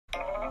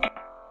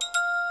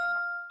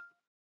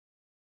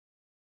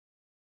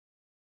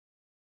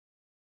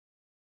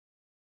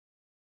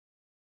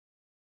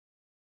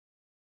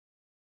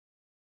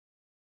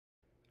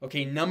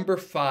Okay, number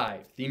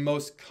 5, the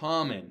most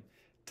common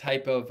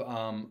type of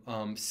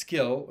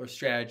skill or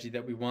strategy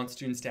that we want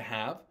students to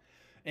have,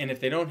 and if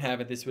they don't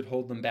have it, this would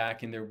hold them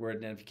back in their word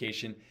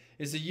identification,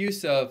 is the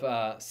use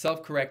of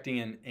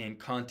self-correcting and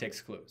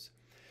context clues.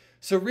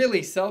 So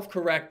really,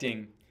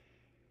 self-correcting,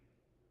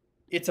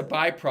 it's a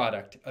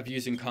byproduct of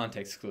using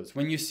context clues.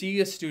 When you see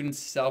a student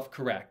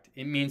self-correct,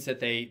 it means that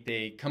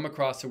they come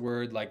across a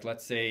word like,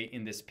 let's say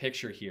in this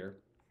picture here,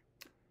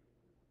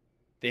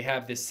 they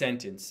have this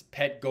sentence,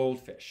 pet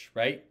goldfish,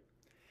 right?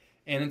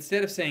 And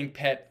instead of saying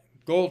pet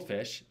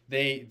goldfish,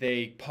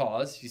 they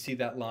pause. You see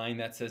that line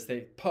that says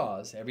they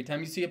pause. Every time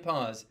you see a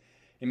pause,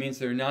 it means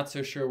they're not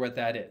so sure what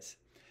that is.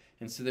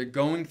 And so they're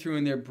going through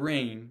in their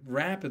brain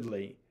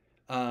rapidly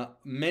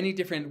many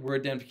different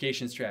word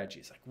identification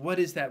strategies. Like, what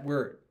is that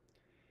word?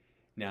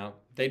 Now,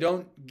 they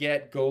don't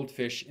get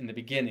goldfish in the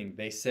beginning.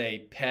 They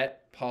say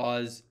pet,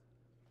 pause,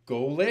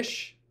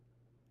 goalish.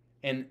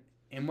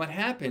 And what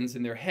happens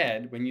in their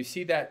head, when you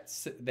see that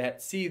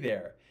C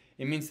there,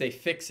 it means they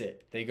fix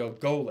it. They go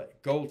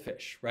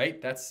goldfish,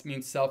 right? That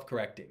means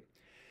self-correcting.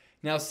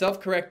 Now,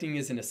 self-correcting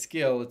isn't a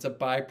skill, it's a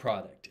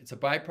byproduct. It's a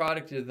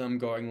byproduct of them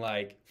going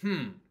like,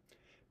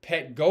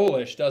 pet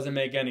goalish doesn't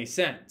make any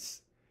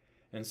sense.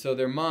 And so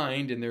their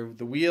mind and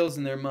the wheels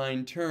in their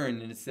mind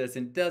turn, and it says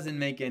it doesn't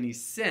make any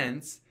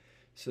sense.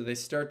 So they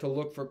start to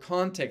look for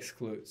context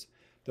clues.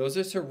 Those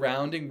are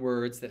surrounding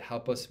words that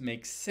help us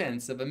make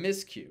sense of a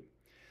miscue.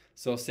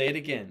 So I'll say it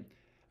again.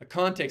 A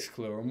context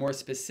clue, or more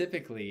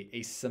specifically,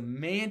 a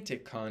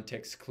semantic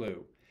context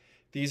clue.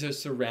 These are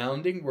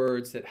surrounding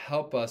words that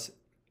help us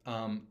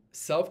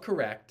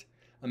self-correct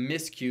a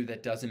miscue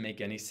that doesn't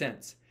make any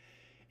sense.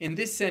 In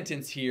this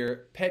sentence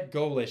here, pet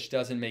goalish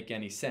doesn't make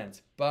any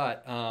sense,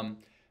 but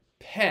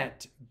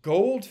pet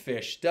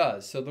goldfish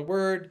does. So the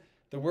word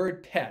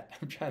pet,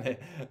 I'm trying to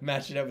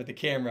match it up with the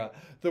camera.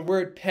 The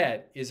word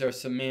pet is our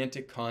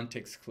semantic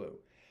context clue.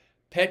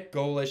 Pet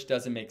goalish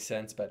doesn't make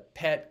sense, but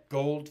pet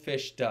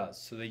goldfish does.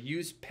 So they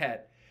use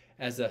pet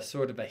as a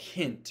sort of a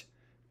hint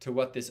to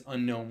what this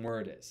unknown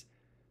word is.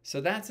 So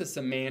that's a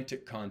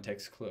semantic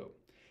context clue.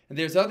 And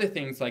there's other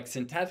things like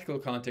syntactical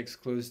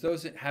context clues.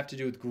 Those have to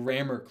do with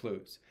grammar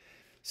clues.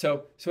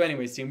 So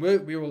anyways, team,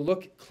 we will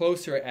look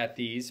closer at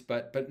these,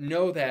 but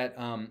know that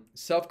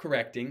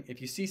self-correcting,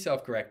 if you see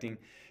self-correcting,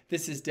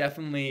 this is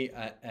definitely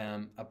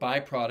a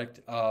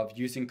byproduct of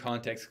using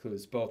context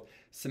clues, both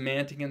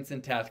semantic and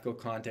syntactical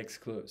context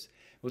clues.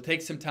 We'll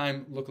take some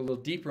time, look a little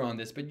deeper on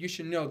this, but you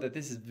should know that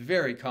this is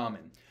very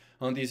common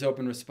on these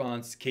open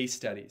response case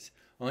studies.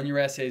 On your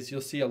essays,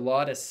 you'll see a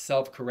lot of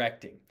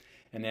self-correcting.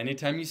 And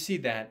anytime you see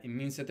that, it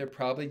means that they're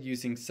probably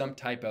using some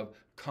type of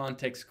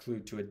context clue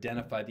to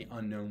identify the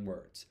unknown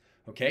words.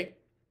 Okay?